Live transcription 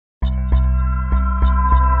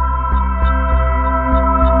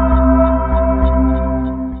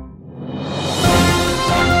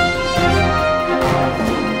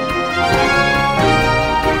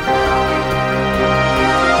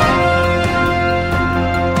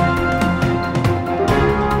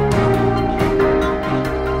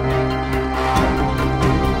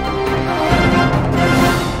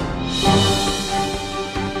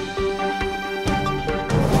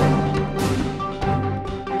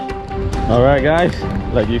All right, guys,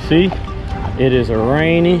 like you see, it is a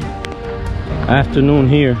rainy afternoon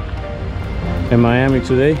here in Miami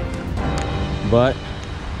today, but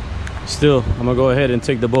still I'm gonna go ahead and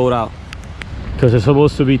take the boat out because it's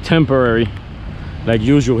supposed to be temporary like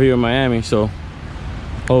usual here in Miami, so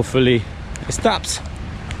hopefully it stops.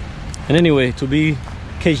 And anyway, to be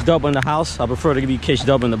caged up in the house, I prefer to be caged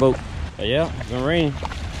up in the boat. But yeah, it's been raining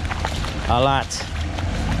a lot.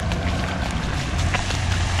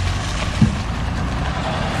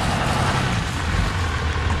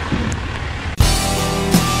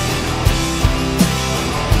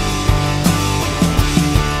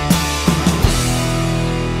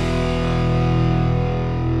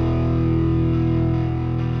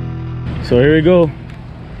 So here we go.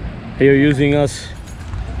 Here using us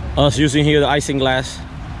using here the icing glass.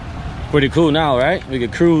 Pretty cool now, right? We can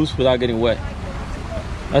cruise without getting wet.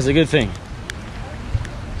 That's a good thing.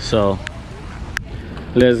 So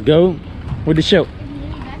let's go with the show.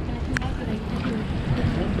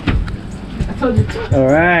 All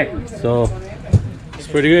right, so it's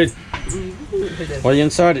pretty good. Why you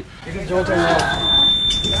started? Oh,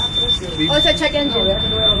 it's a check engine.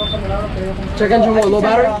 Check engine with low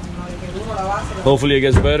battery? Hopefully it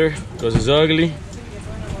gets better because it's ugly,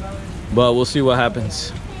 but we'll see what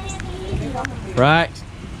happens. Right?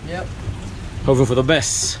 Yep. Hoping for the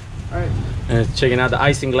best. Alright. And checking out the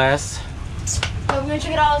icing glass. So we're gonna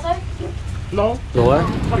check it out outside? No. The what?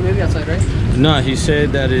 Probably maybe outside, right? No, he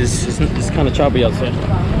said that it's kind of choppy outside.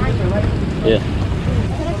 Yeah.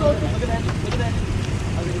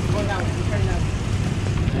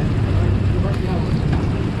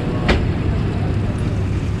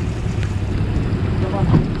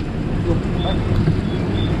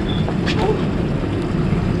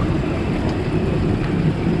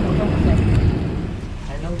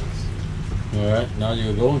 Alright, now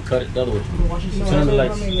you go and cut it the other way. Turn the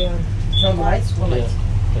lights. Turn the lights? What lights?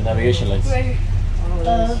 The navigation lights. Right here.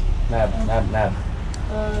 Nav. Right here?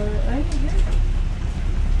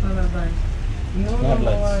 Nav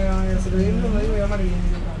lights.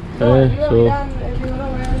 Okay, so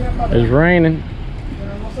it's raining.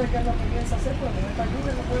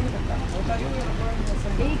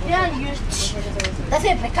 That's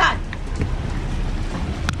it, pecan.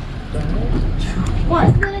 What?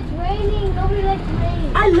 It's raining. Nobody likes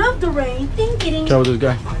rain. I love the rain. Ding, ding. Try with this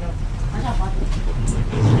guy.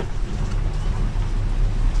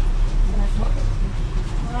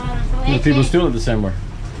 The people still at the same way.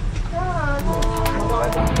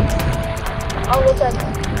 Oh, what's that?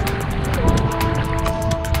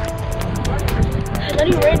 It's not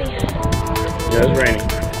even raining. Yeah, it's raining.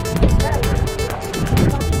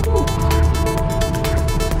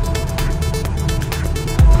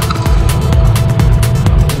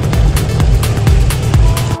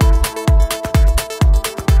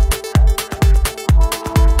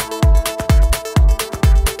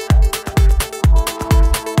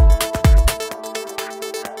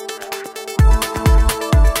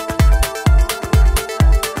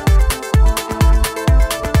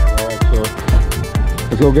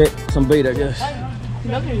 Let's go get some bait, I guess.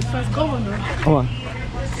 Come on.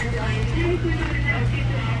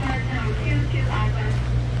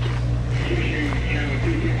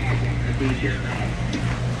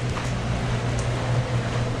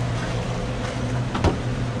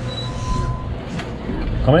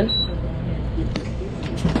 Come in.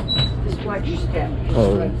 Just watch your step.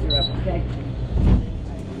 Oh. Okay.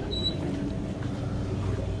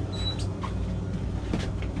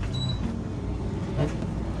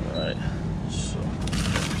 Alright. So.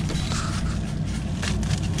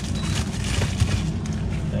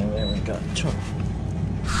 And then we got char.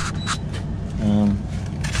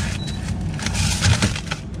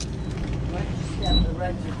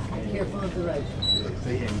 Careful of the road.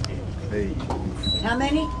 How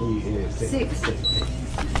many? 6.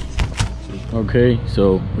 Okay,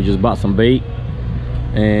 so we just bought some bait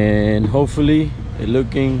and hopefully it's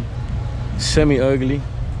looking semi-ugly,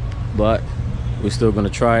 but we're still gonna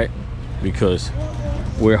try it because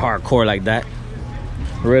we're hardcore like that.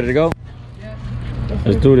 Ready to go?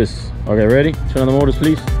 Let's do this. Okay, ready? Turn on the motors,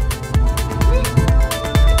 please.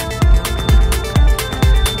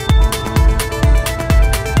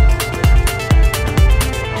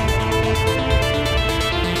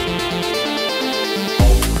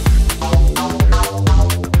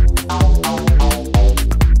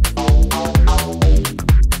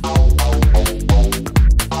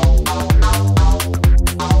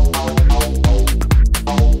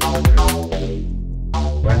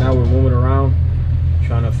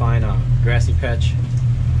 Grassy patch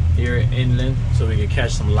here inland so we can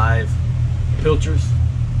catch some live pilchers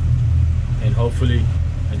and hopefully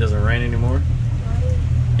it doesn't rain anymore,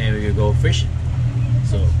 and we could go fishing.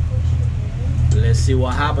 So let's see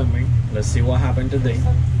what happened, man. Let's see what happened today.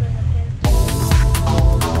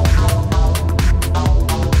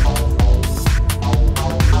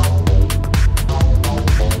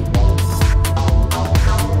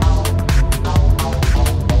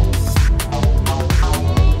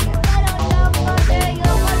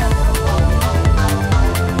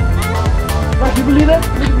 You believe that?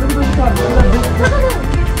 Look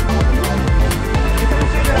at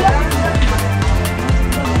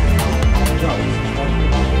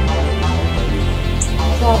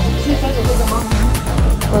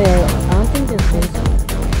Oh yeah, I don't think there's fish.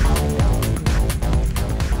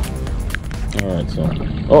 All right, so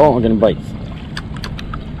oh, I'm getting bites.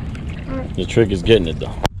 The trick is getting it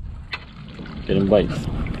though. Getting bites.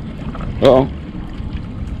 Uh oh.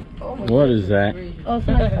 What is that? Oh, it's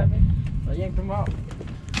not. I yanked them out.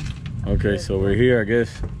 Okay, so we're here, I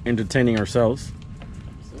guess, entertaining ourselves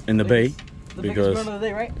in the bay The because biggest run of the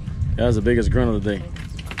day, right? that's the biggest grunt of the day.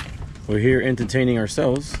 We're here entertaining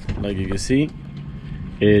ourselves. Like you can see,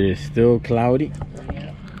 it is still cloudy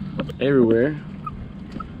everywhere.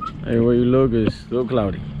 Everywhere you look is still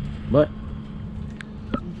cloudy. But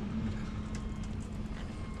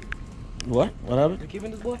what? What happened? You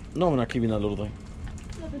keeping this boy? No, we're not keeping that little thing.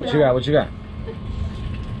 What you got? What you got?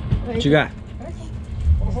 What you got?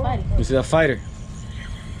 You see that fighter?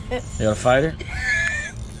 You got a fighter?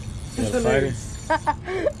 You got a fighter?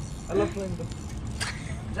 I love playing with them.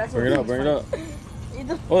 Bring it up, bring it up.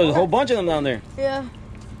 Oh, there's a whole bunch of them down there. Yeah.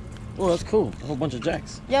 Oh, that's cool. A whole bunch of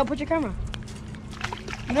jacks. Yeah, put your camera.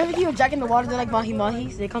 You know if you have a jack in the water, they're like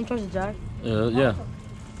mahi-mahis. They come towards the jack. Yeah.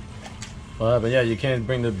 But yeah, you can't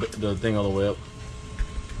bring the thing all the way up.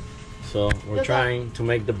 So we're trying to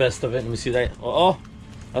make the best of it. Let me see that. Oh,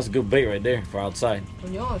 that's a good bait right there for outside.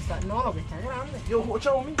 Yo, watch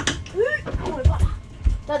out with me. Oh my god.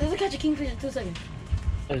 Dad, there's a catch a kingfish in 2 seconds.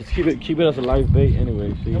 Let's keep it as a live bait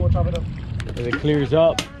anyway. See, Then we'll chop it up. if it clears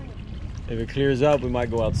up, we might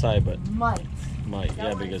go outside, but Might.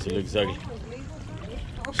 yeah, because it looks ugly.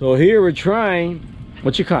 So here we're trying.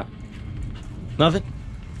 What you caught? Nothing.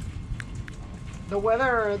 The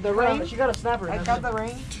weather, the rain. She got a snapper. I caught the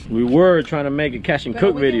rain. We were trying to make a catch and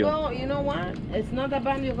cook video. You know what? It's not that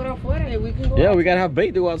bad. You go afuera. We can go. Yeah, we gotta have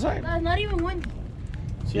bait to go outside. That's not even windy.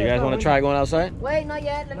 So you guys want to try going outside? Wait, not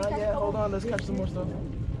yet. Let me catch a couple. Hold on, let's catch some more stuff.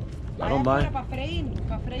 I don't mind. No,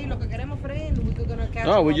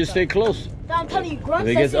 No, we just stay close. I'm telling you, grunts.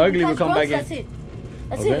 If it gets that's ugly, we'll Because come back grunts, in. That's it.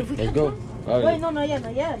 That's Okay, it. If we let's catch go. one- All right. Wait, no, not yet,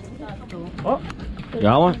 not yet.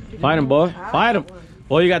 Got one? Fight him, boy. Fight him.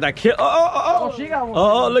 Boy, you got that kill. Oh, she got one.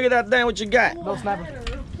 Oh, look at that thing. What you got? No snapper.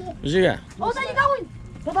 What you got? Oh, there you going.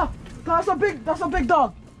 Hold on. That's a big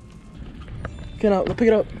dog. Get out. Pick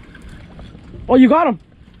it up. Oh, you got him.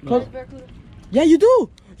 Yeah, you do.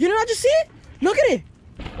 You did not just see it? Look at it.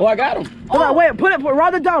 Oh, I got him. Hold on, wait.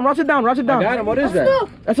 Route it down. I got him. What is that?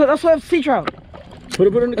 That's a sea trout. Put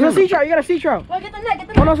it in the It's a sea camera. trout. You got a sea trout. Wait, get the net, get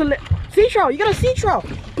the Oh net. no, it's a sea trout. You got a sea trout.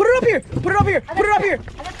 Put it up here. Put it up here. Put it up here.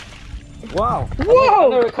 Wow. I Whoa.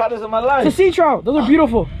 never caught this in my It's a life. sea trout. Those are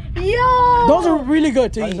beautiful. Yo! Those are really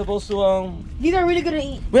good to Are you eat. supposed to These are really good to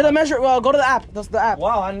eat. We have to measure. Well, go to the app. That's the app.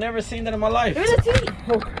 Wow, I never seen that in my life. They're the teeth.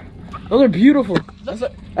 Those are beautiful.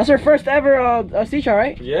 That's our first ever sea trout,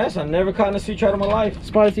 right? Yes, I never caught a sea trout in my life.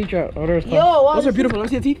 Spotted sea trout. Whatever it's called. Yo, wow, Those are this beautiful.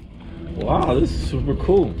 Let me see the teeth. Wow, this is super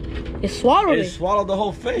cool. It swallowed It it. swallowed the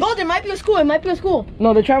whole fish. Oh, there might be a school. It might be a school.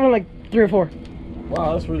 No, they're traveling like 3 or 4.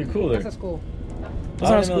 Wow, that's really cool there. That's cool. I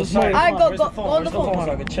don't know the size. Alright, go, Where's go, the phone? go on Where's the the phone phone.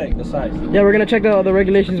 so I can check the size? Yeah, we're gonna check the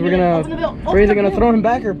regulations. We're Open the bill. we're either Open the gonna bill. throw him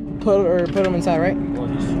back or put him inside, right? Well,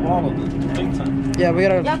 he swallowed it big time. Yeah, we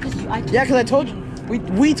gotta. Yeah, because I Yeah, cause I told you.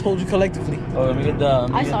 We told you collectively. Oh, let me get the.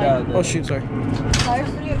 I saw it. Oh shoot, sorry.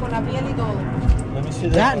 Let me see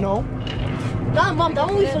That no. No, Mom, that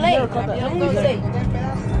one we fillet. never cut that. That one we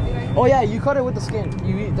fillet. Oh yeah, you cut it with the skin.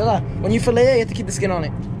 When you fillet it, you have to keep the skin on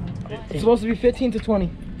it. It's supposed to be 15 to 20.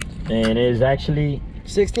 And it is actually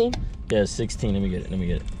 16. yeah 16. Let me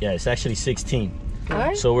get it. Yeah, it's actually 16.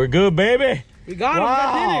 Alright. So we're good, baby. We got him.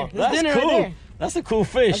 Wow, We got dinner. that's There's dinner cool. right there. That's a cool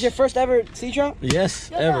fish. That's your first ever sea trout? Yes,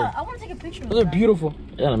 Yo, ever. I want to take a picture of Those are that. beautiful.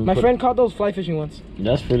 Yeah, let me My put- friend caught those fly fishing once.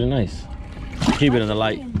 That's pretty nice. Keep it in the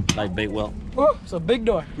light bait well. Oh, it's a big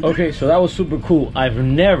door. Okay, so that was super cool. I've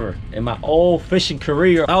never in my whole fishing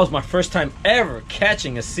career, that was my first time ever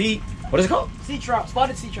catching a what is it called? Sea trout,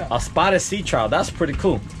 spotted sea trout. A spotted sea trout. That's pretty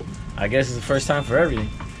cool. I guess it's the first time for everything.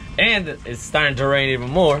 And it's starting to rain even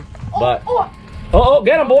more. But oh,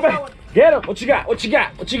 get him, boy. Get him. What you got? What you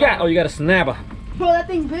got? What you got? Oh, you got a snapper. Bro, that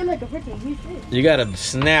thing big like a freaking huge fish. You got a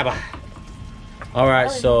snapper. All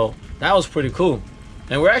right, so that was pretty cool.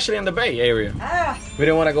 And we're actually in the Bay area. We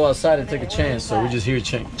didn't want to go outside and take a chance, so we're just here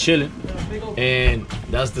chilling. And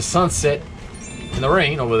that's the sunset in the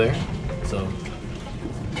rain over there. So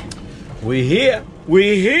we here.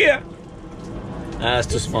 Ah, it's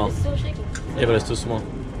too small. It's still shaking. Yeah, but it's too small.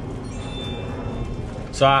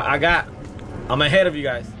 So I'm ahead of you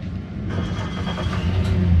guys.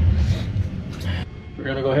 We're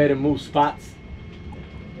gonna go ahead and move spots.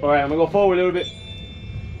 All right, I'm gonna go forward a little bit.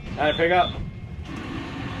 All right, pick up.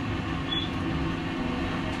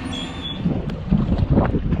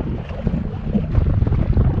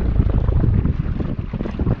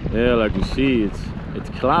 Yeah, like you see, it's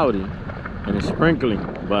cloudy and it's sprinkling,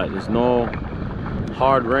 but there's no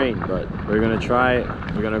hard rain. But we're gonna try it.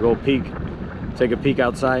 We're gonna go take a peek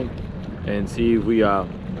outside and see if we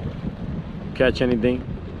catch anything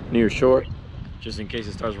near shore, just in case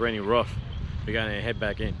it starts raining rough. We gotta head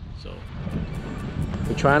back in. So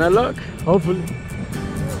we're trying our luck, hopefully.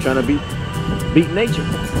 Trying to beat nature.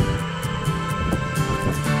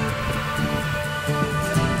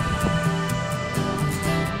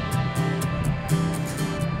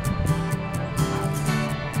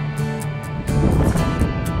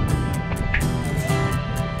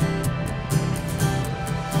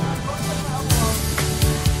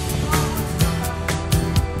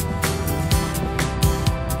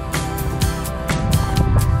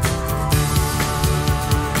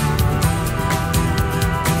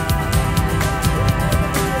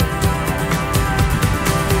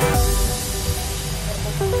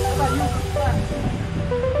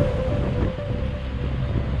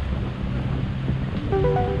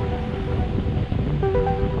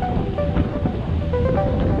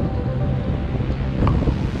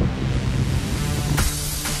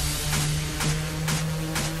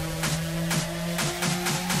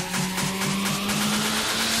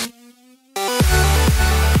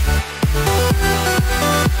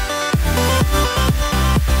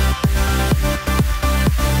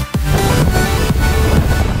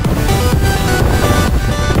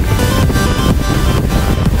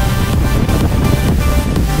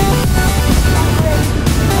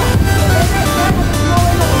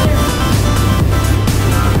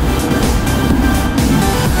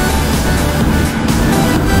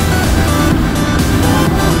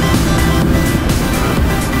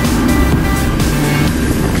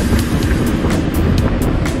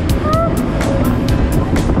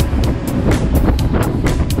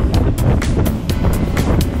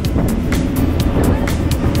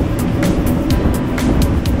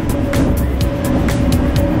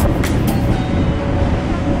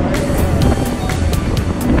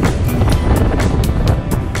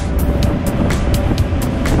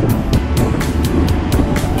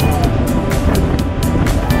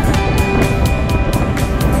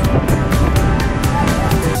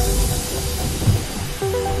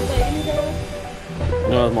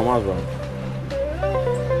 No, it's my mom's bro.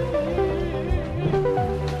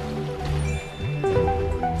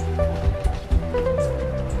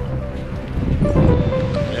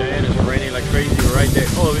 And it's raining like crazy right there.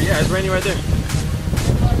 Oh yeah, it's raining right there.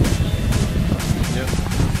 Yep.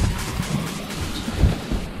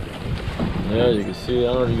 Yeah, you can see, I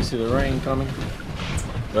don't know if you can see the rain coming,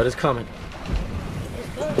 but it's coming.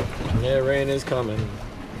 Yeah, rain is coming.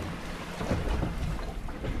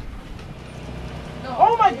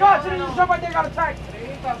 Oh my God, you just jump right there, got attacked. What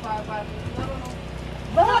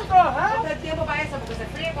the hell? El tiempo para eso, porque se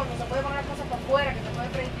fríe cuando se puede poner cosas por fuera, que se puede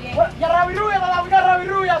freír bien. Ya rabiruyas, ya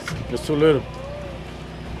rabiruyas. It's too little.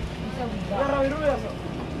 Ya rabiruyas.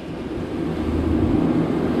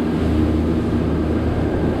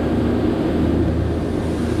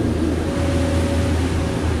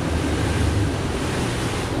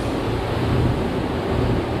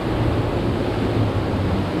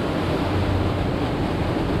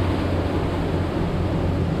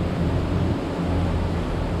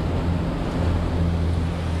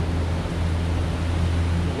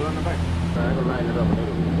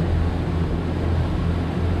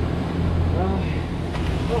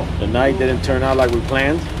 The night didn't turn out like we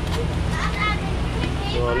planned,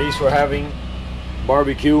 so at least we're having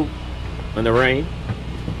barbecue in the rain.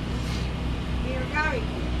 Here, Gabby.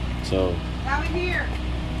 So Gabby, here.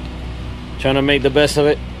 trying to make the best of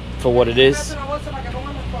it for what it is.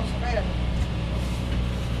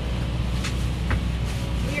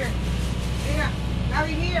 Here.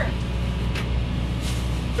 Gabby, here.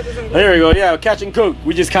 There we go. Yeah, catch and cook.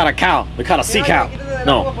 We just caught a cow. We caught a sea cow.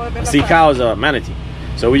 No, a sea cow is a manatee.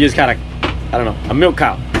 So we just caught a, I don't know, a milk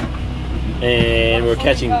cow. And we're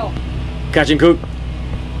catching cook.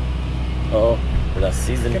 Oh, that's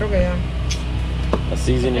seasoning. A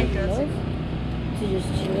seasoning.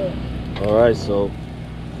 All right, so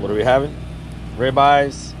what are we having?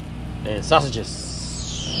 Ribeyes and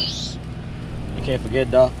sausages. You can't forget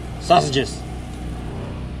the sausages.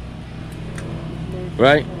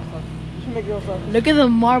 Right? Look at the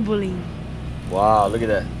marbling. Wow, look at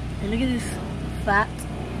that. And look at this fat.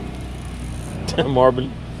 Marble.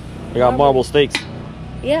 They got marble steaks.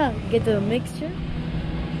 Yeah, get the mixture.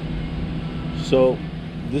 So,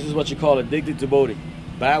 this is what you call addicted to boating.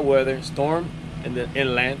 Bad weather, storm in the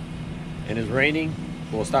inland, and it's raining.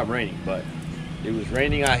 Well, it stopped raining, but it was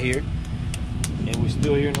raining out here, and we're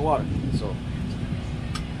still here in the water. So,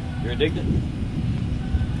 you're addicted?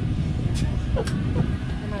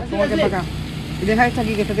 Póngate para acá. Y deja esta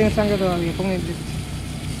aquí que esta tiene sangre todavía. Pon el...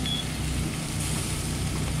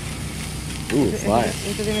 Ooh, fire.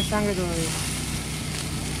 Este tiene sangre todavía.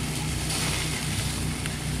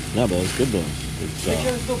 No, but it's good though. It's,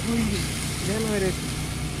 Déjame ver esto.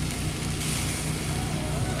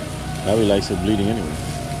 Probably likes it bleeding anyway.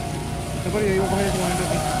 Está por ahí, yo iba a coger este momento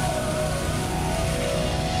aquí.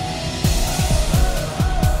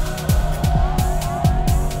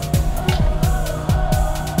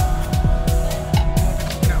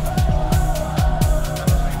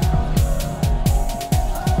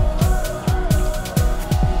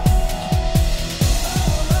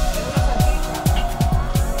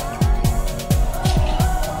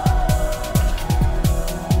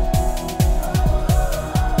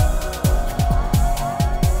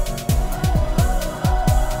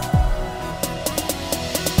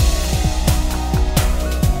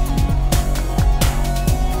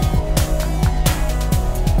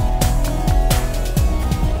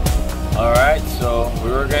 So we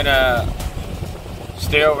were gonna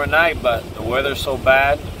stay overnight, but the weather's so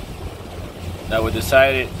bad that we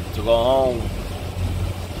decided to go home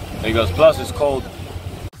because plus it's cold